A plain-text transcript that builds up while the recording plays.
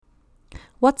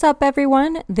What's up,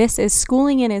 everyone? This is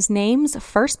Schooling in His Name's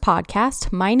first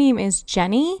podcast. My name is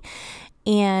Jenny,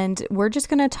 and we're just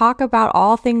going to talk about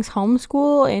all things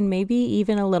homeschool and maybe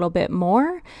even a little bit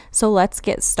more. So let's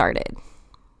get started.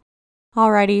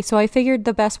 Alrighty, so I figured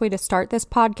the best way to start this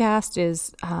podcast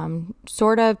is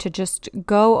sort of to just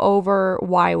go over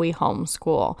why we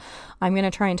homeschool. I'm going to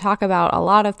try and talk about a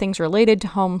lot of things related to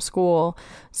homeschool,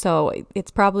 so it's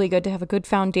probably good to have a good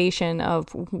foundation of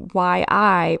why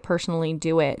I personally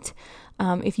do it.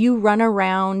 If you run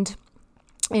around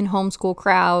in homeschool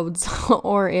crowds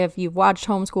or if you've watched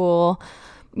homeschool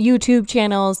YouTube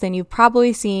channels, then you've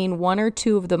probably seen one or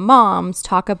two of the moms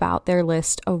talk about their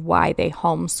list of why they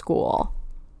homeschool.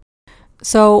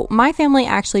 So my family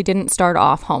actually didn't start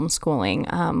off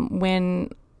homeschooling.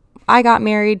 When I got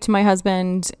married to my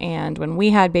husband and when we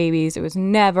had babies, it was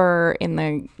never in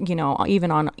the, even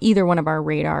on either one of our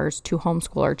radars to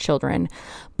homeschool our children.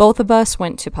 Both of us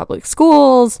went to public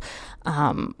schools.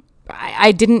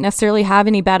 I didn't necessarily have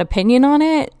any bad opinion on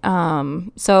it,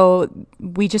 so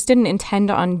we just didn't intend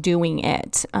on doing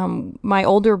it. My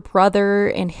older brother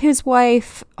and his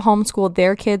wife homeschooled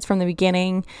their kids from the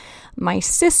beginning. My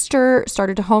sister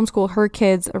started to homeschool her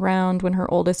kids around when her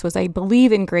oldest was, I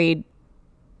believe, in grade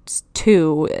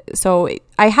 2, so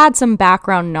I had some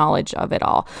background knowledge of it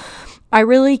all. I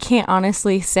really can't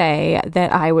honestly say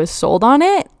that I was sold on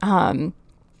it.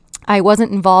 I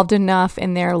wasn't involved enough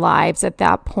in their lives at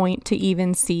that point to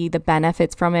even see the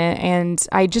benefits from it. And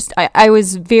I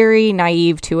was very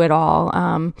naive to it all.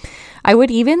 I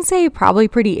would even say probably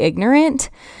pretty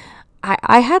ignorant.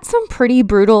 I had some pretty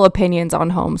brutal opinions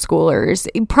on homeschoolers.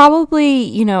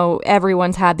 Probably,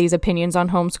 everyone's had these opinions on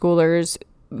homeschoolers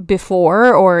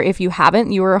before, or if you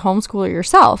haven't, you were a homeschooler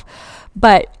yourself.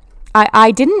 But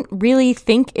I didn't really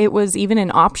think it was even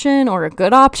an option or a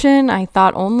good option. I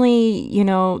thought only,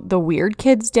 the weird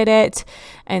kids did it.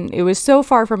 And it was so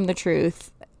far from the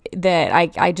truth that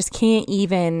I just can't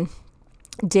even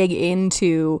dig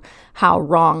into how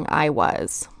wrong I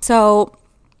was. So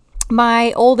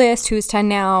my oldest, who's 10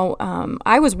 now,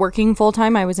 I was working full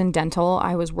time. I was in dental.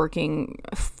 I was working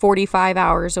 45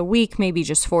 hours a week, maybe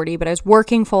just 40, but I was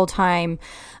working full time.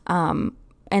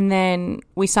 And then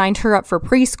we signed her up for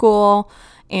preschool,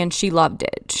 and she loved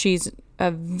it. She's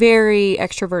a very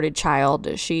extroverted child.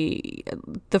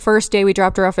 The first day we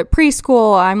dropped her off at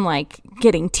preschool, I'm like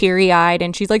getting teary-eyed,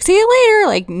 and she's like, "See you later,"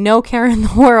 like no care in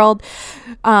the world.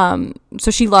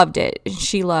 So she loved it.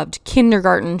 She loved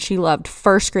kindergarten. She loved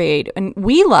first grade, and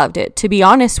we loved it. To be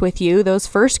honest with you, those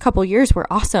first couple years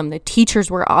were awesome. The teachers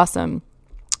were awesome.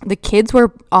 The kids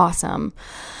were awesome.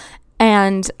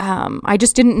 And I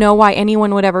just didn't know why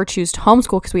anyone would ever choose to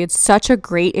homeschool because we had such a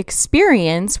great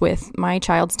experience with my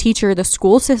child's teacher. The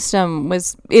school system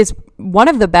is one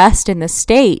of the best in the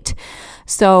state.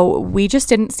 So we just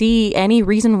didn't see any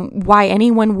reason why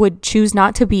anyone would choose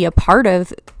not to be a part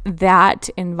of that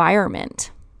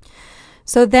environment.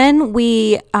 So then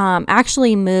we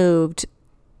actually moved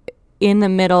in the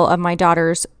middle of my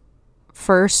daughter's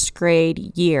first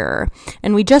grade year,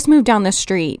 and we just moved down the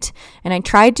street, and I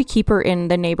tried to keep her in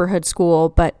the neighborhood school,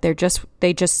 but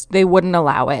they wouldn't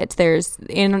allow it. There's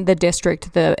in the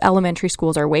district, the elementary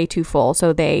schools are way too full,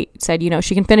 so they said,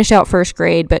 she can finish out first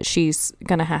grade, but she's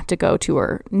gonna have to go to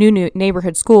her new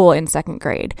neighborhood school in second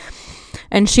grade.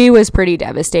 And she was pretty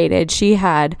devastated. She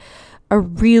had a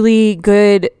really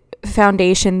good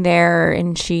foundation there,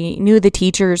 and she knew the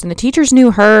teachers, and the teachers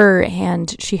knew her,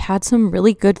 and she had some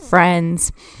really good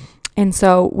friends. And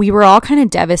so we were all kind of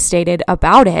devastated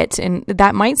about it. And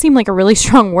that might seem like a really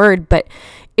strong word, but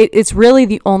it's really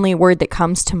the only word that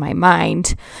comes to my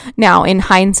mind. Now, in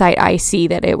hindsight, I see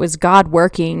that it was God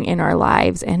working in our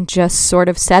lives and just sort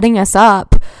of setting us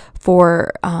up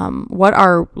for what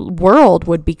our world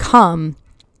would become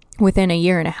within a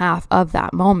year and a half of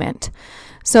that moment.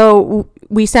 So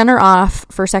we sent her off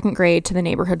for second grade to the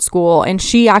neighborhood school, and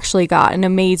she actually got an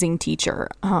amazing teacher,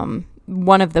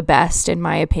 one of the best in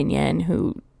my opinion,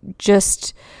 who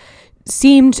just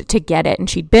seemed to get it. And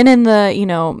she'd been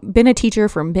been a teacher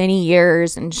for many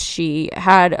years, and she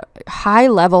had high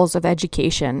levels of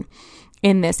education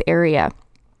in this area.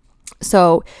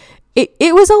 So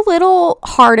it was a little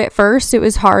hard at first. It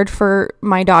was hard for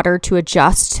my daughter to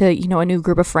adjust to, a new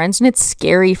group of friends, and it's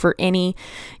scary for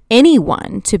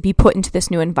anyone to be put into this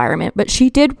new environment, but she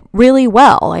did really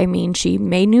well. I mean, she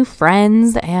made new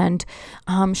friends, and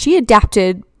she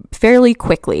adapted fairly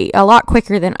quickly, a lot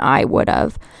quicker than I would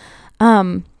have.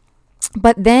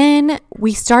 But then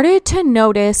we started to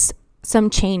notice some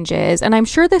changes, and I'm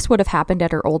sure this would have happened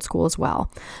at her old school as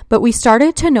well, but we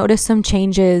started to notice some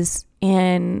changes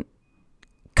in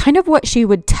kind of what she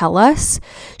would tell us.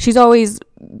 She's always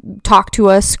talked to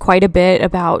us quite a bit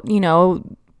about,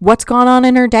 what's gone on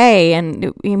in her day.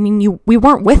 And we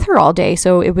weren't with her all day,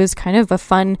 so it was kind of a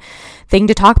fun thing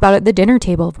to talk about at the dinner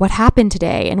table of what happened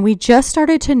today. And we just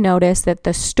started to notice that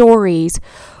the stories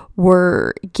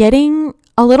were getting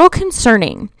a little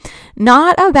concerning,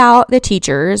 not about the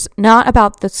teachers, not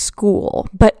about the school,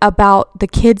 but about the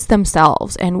kids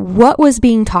themselves and what was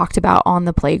being talked about on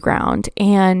the playground,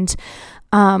 and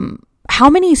how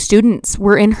many students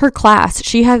were in her class.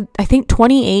 She had, I think,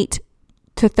 28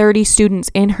 to 30 students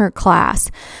in her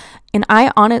class. And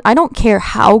I don't care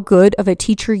how good of a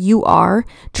teacher you are,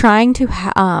 trying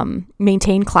to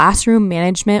maintain classroom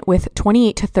management with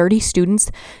 28 to 30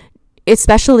 students,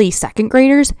 especially second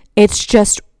graders,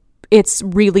 it's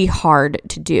really hard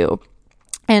to do.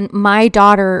 And my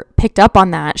daughter picked up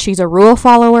on that. She's a rule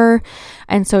follower.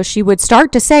 And so she would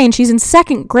start to say, and she's in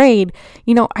second grade,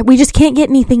 we just can't get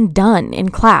anything done in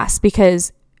class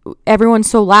because everyone's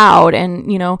so loud, and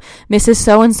Mrs.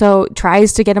 So-and-so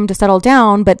tries to get them to settle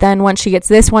down, but then once she gets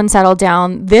this one settled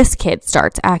down, this kid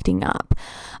starts acting up.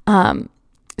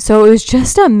 So it was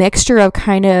just a mixture of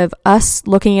kind of us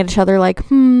looking at each other like,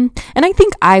 and I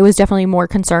think I was definitely more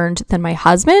concerned than my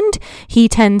husband. He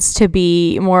tends to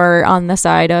be more on the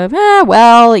side of,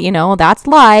 that's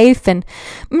life. And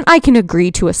I can agree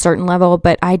to a certain level,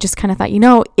 but I just kind of thought,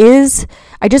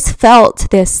 I just felt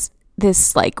this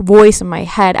like voice in my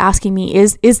head asking me,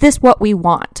 is this what we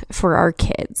want for our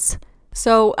kids?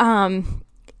 So,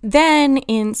 then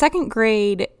in second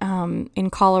grade, in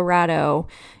Colorado,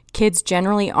 kids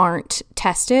generally aren't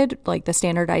tested like the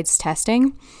standardized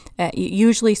testing. It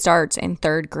usually starts in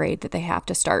third grade that they have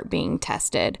to start being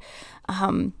tested.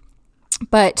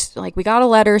 But like we got a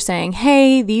letter saying,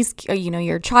 hey,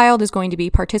 your child is going to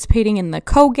be participating in the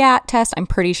COGAT test. I'm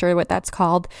pretty sure what that's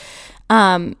called.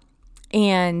 And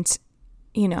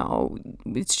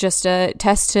it's just a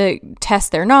test to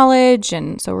test their knowledge.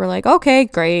 And so we're like, okay,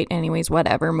 great. Anyways,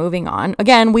 whatever, moving on.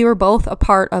 Again, we were both a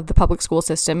part of the public school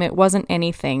system. It wasn't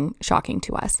anything shocking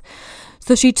to us.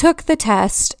 So she took the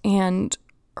test and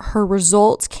her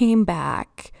results came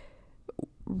back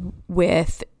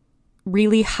with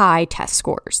really high test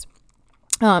scores.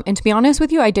 And to be honest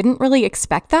with you, I didn't really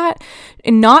expect that.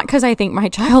 And not because I think my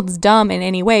child's dumb in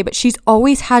any way, but she's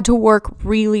always had to work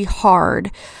really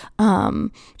hard.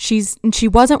 She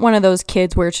wasn't one of those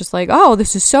kids where it's just like, oh,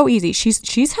 this is so easy.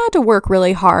 She's had to work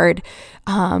really hard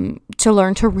to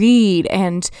learn to read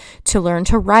and to learn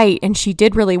to write, and she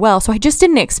did really well. So I just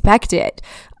didn't expect it.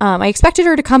 I expected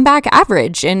her to come back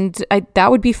average, and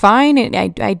that would be fine. And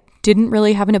I didn't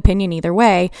really have an opinion either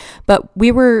way, but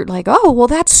we were like, oh, well,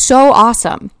 that's so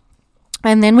awesome.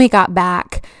 And then we got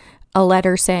back a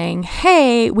letter saying,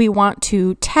 hey, we want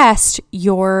to test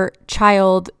your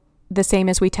child the same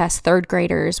as we test third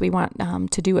graders. We want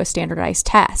to do a standardized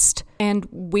test. And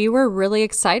we were really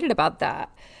excited about that.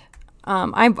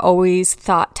 I've always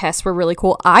thought tests were really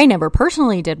cool. I never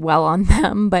personally did well on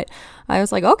them, but I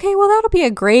was like, okay, well, that'll be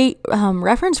a great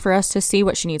reference for us to see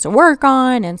what she needs to work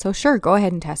on. And so sure, go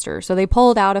ahead and test her. So they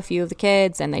pulled out a few of the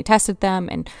kids and they tested them,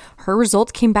 and her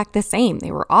results came back the same.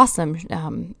 They were awesome.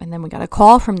 And then we got a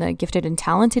call from the gifted and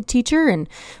talented teacher. And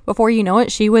before you know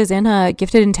it, she was in a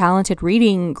gifted and talented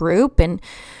reading group, and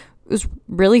it was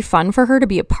really fun for her to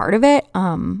be a part of it.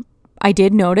 I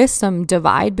did notice some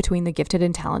divide between the gifted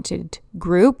and talented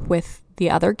group with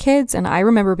the other kids, and I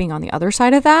remember being on the other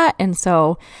side of that. And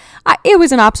so it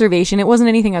was an observation. It wasn't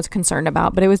anything I was concerned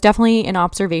about, but it was definitely an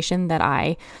observation that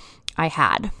I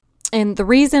had. And the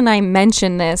reason I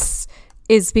mention this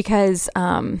is because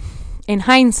in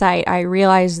hindsight, I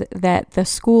realized that the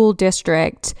school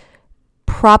district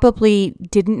probably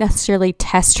didn't necessarily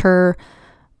test her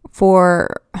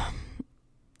for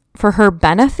her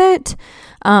benefit.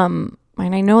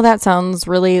 And I know that sounds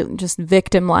really just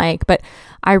victim-like, but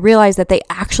I realized that they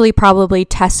actually probably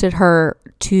tested her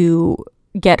to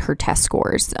get her test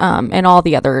scores. And all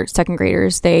the other second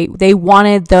graders, they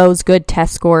wanted those good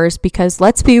test scores because,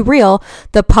 let's be real,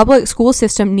 the public school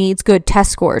system needs good test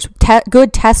scores.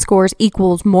 Good test scores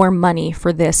equals more money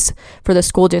for the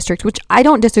school district, which I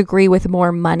don't disagree with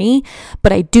more money,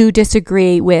 but I do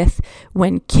disagree with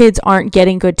when kids aren't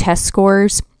getting good test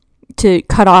scores to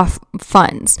cut off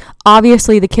funds.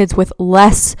 Obviously, the kids with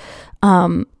less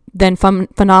than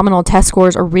phenomenal test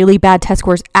scores or really bad test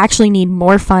scores actually need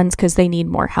more funds because they need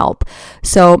more help.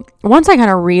 So once I kind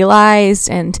of realized,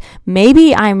 and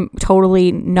maybe I'm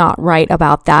totally not right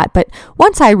about that, but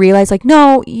once I realized, like,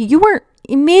 no, you weren't,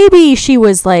 maybe she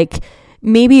was like,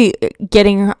 maybe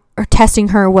getting or testing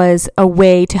her was a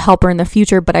way to help her in the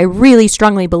future, but I really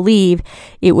strongly believe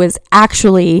it was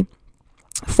actually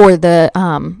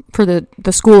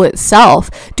the school itself.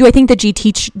 Do I think the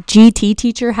GT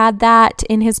teacher had that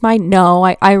in his mind? No,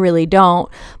 I really don't.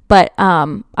 But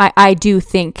I do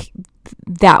think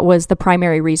that was the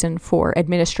primary reason for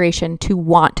administration to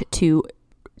want to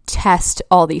test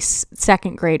all these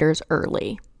second graders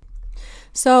early.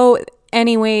 So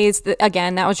anyways,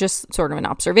 again, that was just sort of an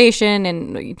observation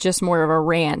and just more of a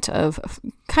rant of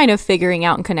kind of figuring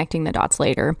out and connecting the dots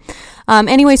later.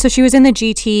 Anyway, so she was in the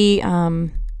GT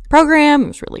program. It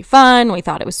was really fun. We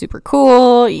thought it was super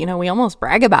cool. You know, we almost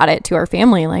brag about it to our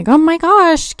family, like, oh my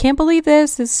gosh, can't believe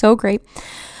this. It's so great.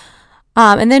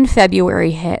 And then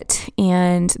February hit,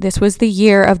 and this was the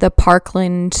year of the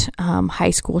Parkland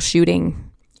high school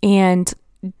shooting. And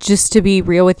just to be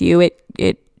real with you,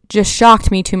 it just shocked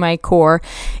me to my core.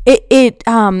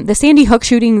 The Sandy Hook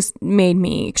shootings made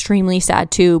me extremely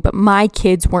sad too, but my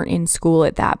kids weren't in school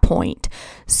at that point.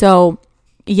 So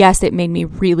yes, it made me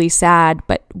really sad,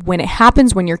 but when it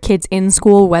happens when your kid's in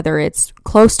school, whether it's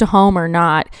close to home or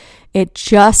not, it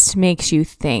just makes you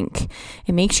think.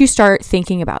 It makes you start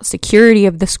thinking about security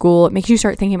of the school. It makes you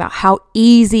start thinking about how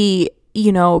easy,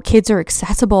 kids are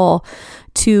accessible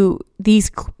to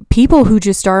these people who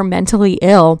just are mentally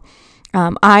ill.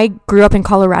 I grew up in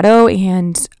Colorado,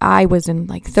 and I was in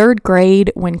like third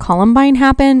grade when Columbine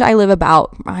happened. I live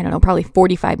about, probably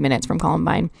 45 minutes from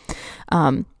Columbine.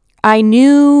 I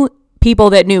knew people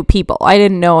that knew people. I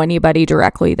didn't know anybody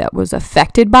directly that was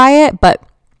affected by it, but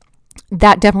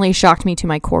that definitely shocked me to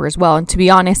my core as well. And to be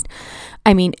honest,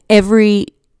 I mean,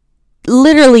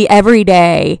 literally every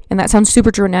day, and that sounds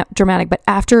super dramatic, but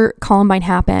after Columbine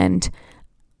happened,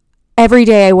 every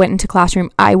day I went into classroom,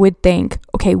 I would think,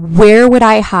 okay, where would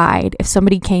I hide if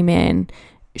somebody came in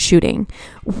shooting?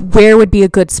 Where would be a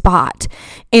good spot?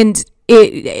 And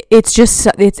it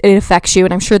affects you.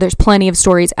 And I'm sure there's plenty of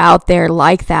stories out there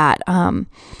like that.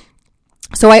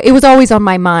 So it was always on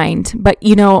my mind. But,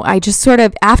 I just sort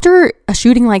of, after a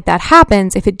shooting like that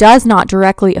happens, if it does not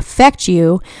directly affect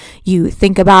you, you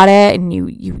think about it and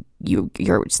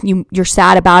you're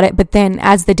sad about it. But then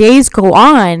as the days go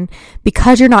on,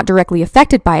 because you're not directly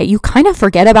affected by it, you kind of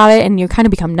forget about it and you kind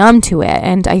of become numb to it.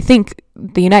 And I think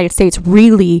the United States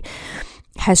really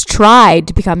has tried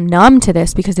to become numb to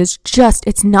this, because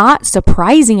it's not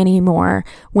surprising anymore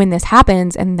when this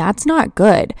happens, and that's not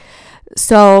good.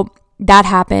 So that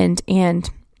happened, and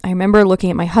I remember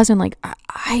looking at my husband like,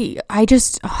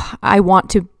 I want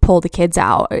to pull the kids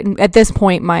out. And at this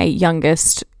point, my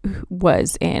youngest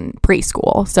was in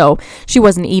preschool, so she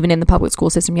wasn't even in the public school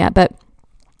system yet. But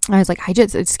I was like,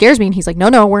 it scares me. And he's like,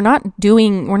 no, we're not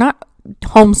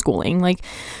homeschooling. Like,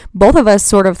 both of us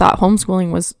sort of thought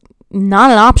homeschooling was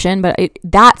not an option, but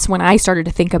that's when I started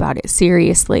to think about it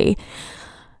seriously.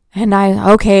 And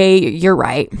okay, you're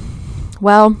right.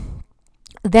 Well,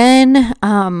 then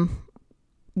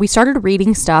we started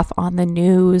reading stuff on the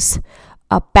news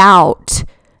about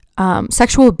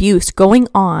sexual abuse going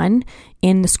on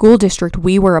in the school district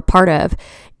we were a part of,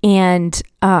 and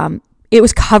it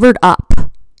was covered up.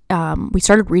 We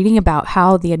started reading about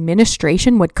how the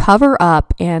administration would cover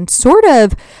up and sort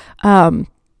of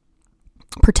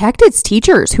protect its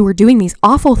teachers who were doing these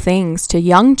awful things to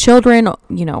young children,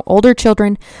 older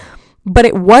children. But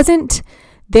it wasn't,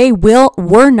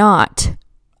 were not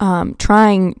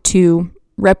trying to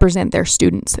represent their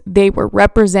students. They were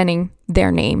representing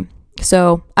their name.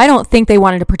 So I don't think they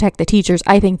wanted to protect the teachers.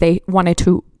 I think they wanted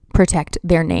to protect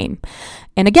their name.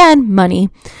 And again, money.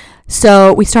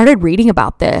 So we started reading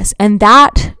about this, and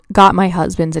that got my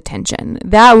husband's attention.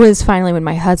 That was finally when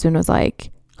my husband was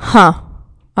like,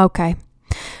 okay.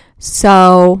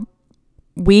 So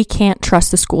we can't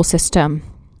trust the school system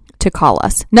to call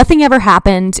us. Nothing ever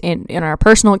happened in our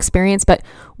personal experience, but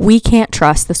we can't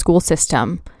trust the school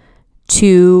system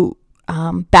to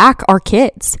back our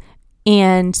kids.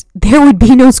 And there would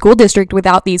be no school district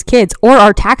without these kids or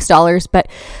our tax dollars. But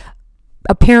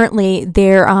apparently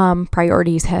their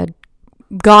priorities had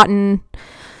gotten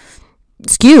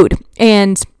skewed.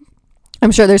 And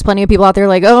I'm sure there's plenty of people out there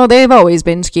like, oh, they've always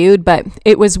been skewed. But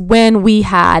it was when we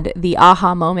had the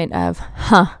aha moment of,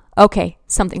 okay,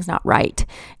 something's not right.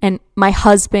 And my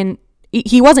husband,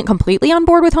 he wasn't completely on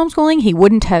board with homeschooling. He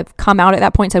wouldn't have come out at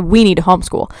that point and said, we need to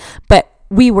homeschool. But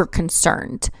we were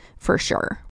concerned for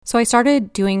sure. So I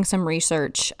started doing some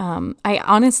research. I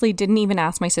honestly didn't even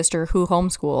ask my sister who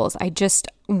homeschools.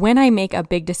 When I make a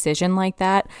big decision like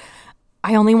that,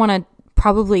 I only want to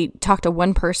probably talk to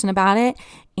one person about it.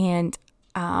 And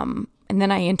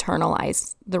then I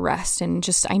internalize the rest, and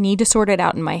I need to sort it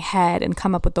out in my head and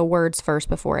come up with the words first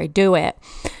before I do it.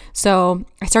 So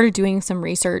I started doing some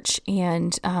research,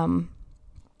 and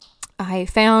I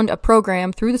found a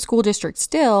program through the school district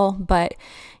still, but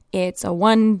it's a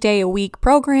 1-day-a-week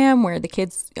program where the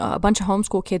kids, a bunch of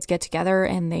homeschool kids get together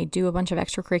and they do a bunch of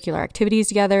extracurricular activities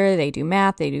together. They do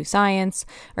math, they do science,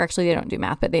 or actually they don't do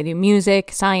math, but they do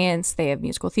music, science, they have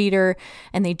musical theater,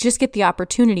 and they just get the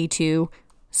opportunity to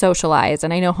socialize.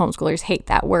 And I know homeschoolers hate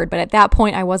that word, but at that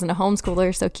point I wasn't a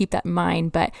homeschooler, so keep that in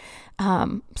mind. But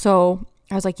so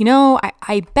I was like,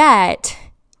 I bet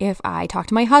if I talk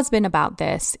to my husband about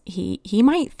this, he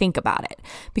might think about it.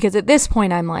 Because at this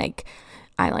point I'm like,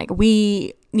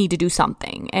 we need to do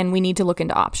something and we need to look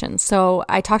into options. So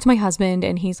I talked to my husband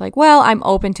and he's like, well, I'm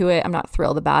open to it. I'm not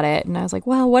thrilled about it. And I was like,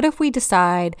 well, what if we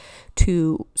decide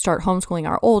to start homeschooling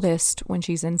our oldest when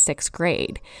she's in 6th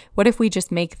grade? What if we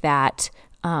just make that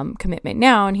commitment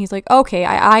now? And he's like, okay,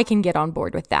 I can get on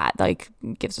board with that. Like,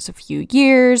 gives us a few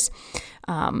years.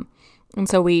 And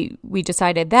so we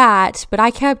decided that, but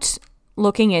I kept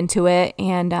looking into it,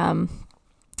 and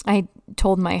I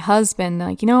told my husband,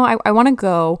 like, I want to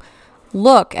go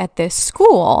look at this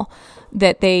school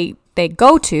that they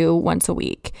go to once a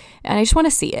week, and I just want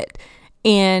to see it,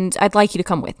 and I'd like you to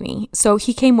come with me. So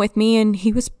he came with me, and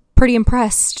he was pretty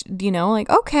impressed, like,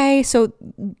 okay, so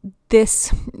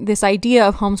this idea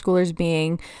of homeschoolers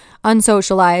being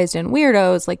unsocialized and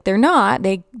weirdos, like, they're not.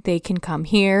 They can come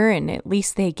here and at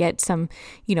least they get some,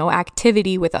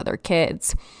 activity with other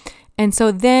kids. And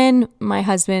so then my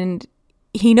husband,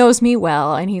 he knows me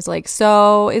well, and he's like,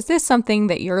 so is this something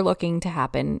that you're looking to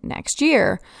happen next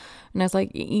year? And I was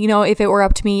like, if it were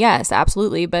up to me, yes,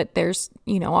 absolutely. But there's,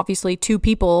 obviously 2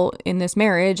 people in this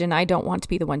marriage, and I don't want to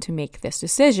be the one to make this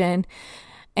decision.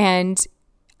 And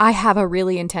I have a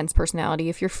really intense personality.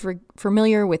 If you're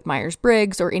familiar with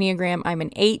Myers-Briggs or Enneagram, I'm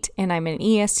an 8 and I'm an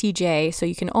ESTJ. So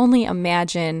you can only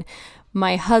imagine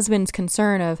my husband's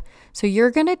concern of, so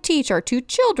you're going to teach our 2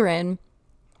 children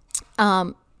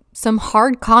some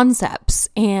hard concepts,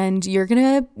 and you're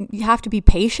going to have to be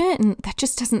patient, and that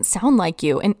just doesn't sound like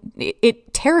you. And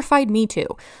it terrified me too.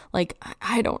 Like,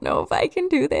 I don't know if I can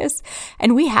do this.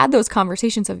 And we had those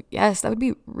conversations of, yes, that would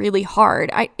be really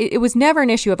hard. It was never an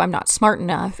issue of I'm not smart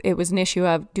enough. It was an issue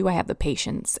of, do I have the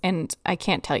patience? And I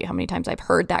can't tell you how many times I've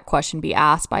heard that question be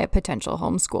asked by a potential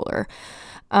homeschooler.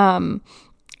 And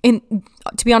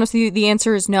to be honest with you, the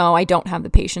answer is no, I don't have the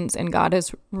patience, and God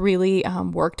has really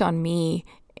worked on me.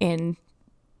 And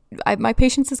my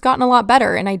patience has gotten a lot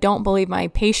better, and I don't believe my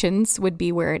patience would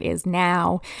be where it is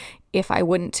now if I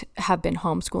wouldn't have been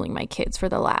homeschooling my kids for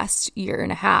the last year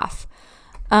and a half.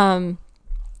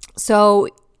 So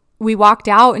we walked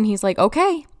out, and he's like,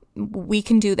 okay, we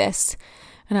can do this.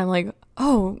 And I'm like,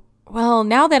 oh, well,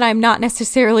 now that I'm not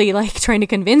necessarily like trying to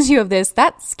convince you of this,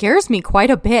 that scares me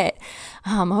quite a bit.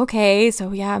 Okay,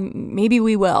 so yeah, maybe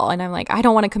we will. And I'm like, I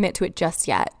don't want to commit to it just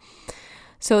yet.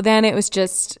 So then it was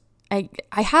just, I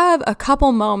have a handful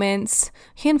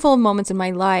of moments in my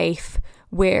life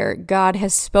where God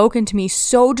has spoken to me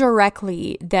so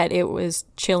directly that it was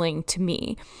chilling to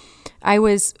me. I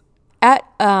was at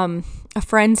a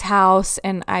friend's house,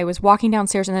 and I was walking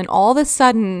downstairs, and then all of a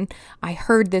sudden I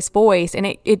heard this voice, and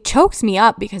it chokes me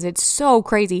up because it's so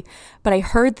crazy. But I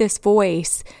heard this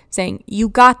voice saying, "You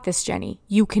got this, Jenny.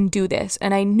 You can do this."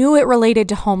 And I knew it related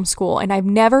to homeschool, and I've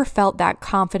never felt that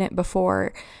confident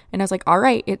before. And I was like, all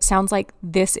right, it sounds like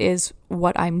this is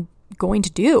what I'm going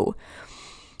to do.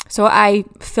 So I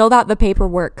filled out the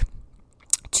paperwork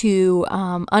to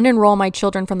unenroll my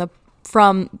children from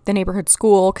the neighborhood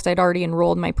school, because I'd already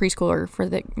enrolled my preschooler for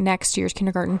the next year's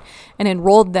kindergarten, and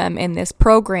enrolled them in this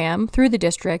program through the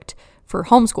district for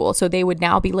homeschool. So they would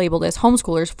now be labeled as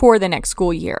homeschoolers for the next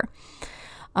school year.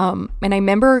 And I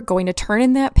remember going to turn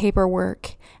in that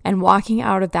paperwork and walking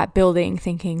out of that building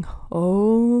thinking,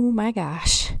 oh my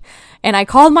gosh. And I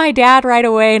called my dad right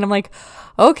away, and I'm like,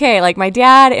 okay, like my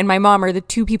dad and my mom are the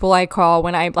 2 people I call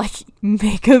when I like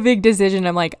make a big decision.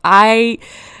 I'm like, I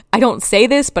don't say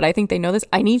this, but I think they know this.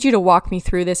 I need you to walk me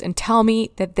through this and tell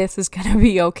me that this is going to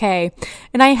be okay.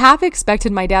 And I half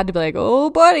expected my dad to be like,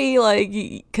 oh, buddy, like,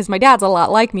 because my dad's a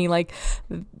lot like me, like,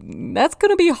 that's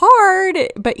going to be hard.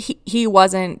 But he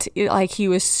wasn't, like, he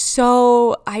was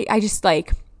so, I just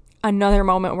like another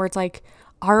moment where it's like,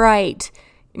 all right,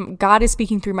 God is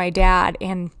speaking through my dad,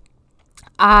 and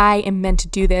I am meant to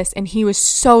do this. And he was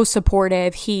so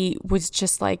supportive. He was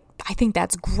just like, I think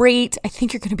that's great. I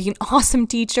think you're going to be an awesome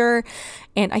teacher.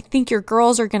 And I think your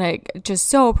girls are going to just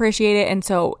so appreciate it. And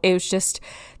so it was just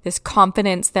this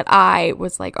confidence that I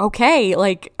was like, okay,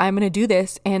 like I'm going to do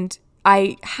this. And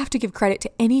I have to give credit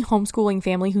to any homeschooling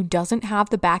family who doesn't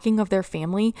have the backing of their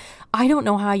family. I don't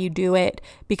know how you do it,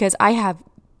 because I have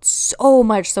so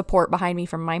much support behind me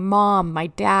from my mom, my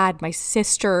dad, my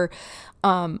sister,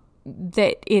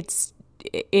 that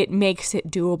it makes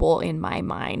it doable in my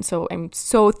mind. So I'm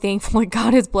so thankful that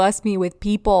God has blessed me with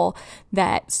people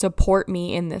that support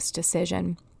me in this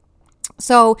decision.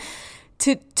 So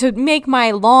to make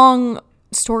my long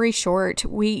story short,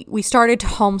 we started to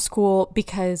homeschool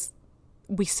because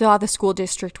we saw the school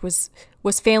district was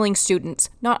failing students,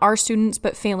 not our students,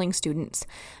 but failing students.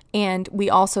 And we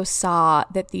also saw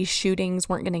that these shootings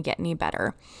weren't going to get any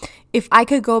better. If I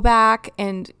could go back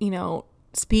and,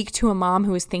 speak to a mom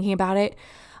who was thinking about it,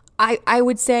 I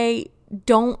would say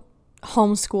don't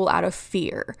homeschool out of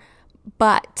fear.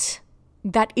 But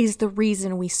that is the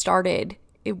reason we started.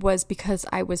 It was because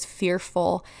I was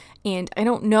fearful. And I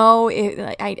don't know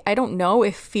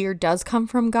if fear does come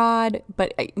from God,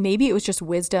 but maybe it was just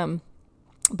wisdom.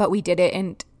 But we did it,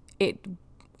 and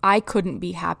I couldn't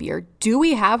be happier. Do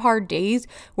we have hard days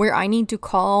where I need to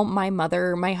call my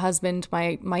mother, my husband,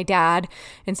 my dad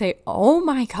and say, oh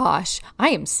my gosh, I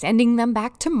am sending them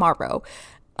back tomorrow?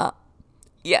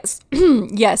 Yes.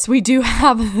 Yes, we do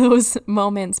have those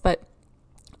moments, but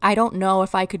I don't know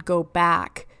if I could go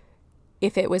back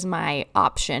if it was my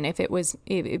option. If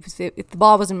the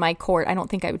ball was in my court, I don't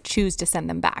think I would choose to send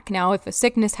them back. Now, if a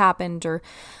sickness happened or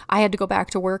I had to go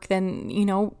back to work, then,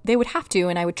 they would have to,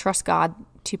 and I would trust God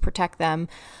to protect them.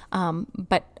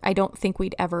 But I don't think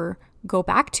we'd ever go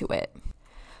back to it.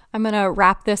 I'm going to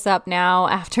wrap this up now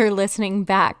after listening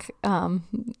back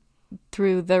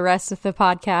through the rest of the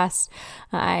podcast.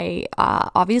 I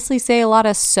obviously say a lot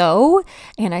of so,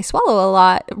 and I swallow a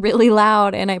lot really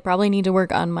loud, and I probably need to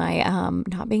work on my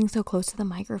not being so close to the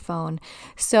microphone.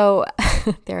 So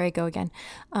there I go again.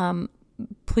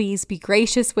 Please be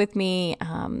gracious with me.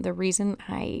 The reason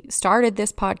I started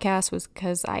this podcast was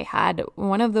because I had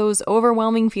one of those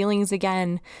overwhelming feelings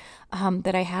again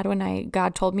that I had when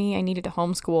God told me I needed to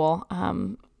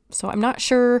homeschool. So I'm not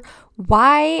sure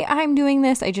why I'm doing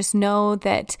this. I just know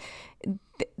that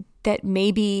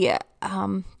maybe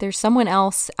there's someone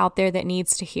else out there that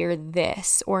needs to hear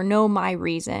this or know my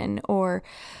reason, or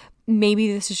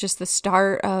maybe this is just the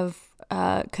start of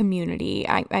community.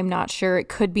 I'm not sure. It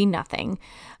could be nothing.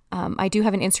 I do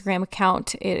have an Instagram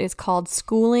account. It is called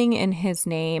Schooling in His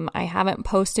Name. I haven't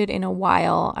posted in a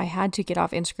while. I had to get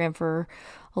off Instagram for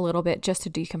a little bit just to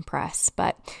decompress.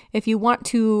 But if you want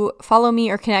to follow me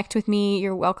or connect with me,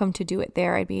 you're welcome to do it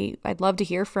there. I'd love to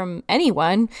hear from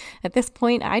anyone. At this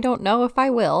point, I don't know if I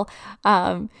will.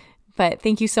 But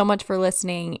thank you so much for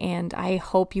listening, and I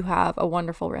hope you have a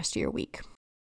wonderful rest of your week.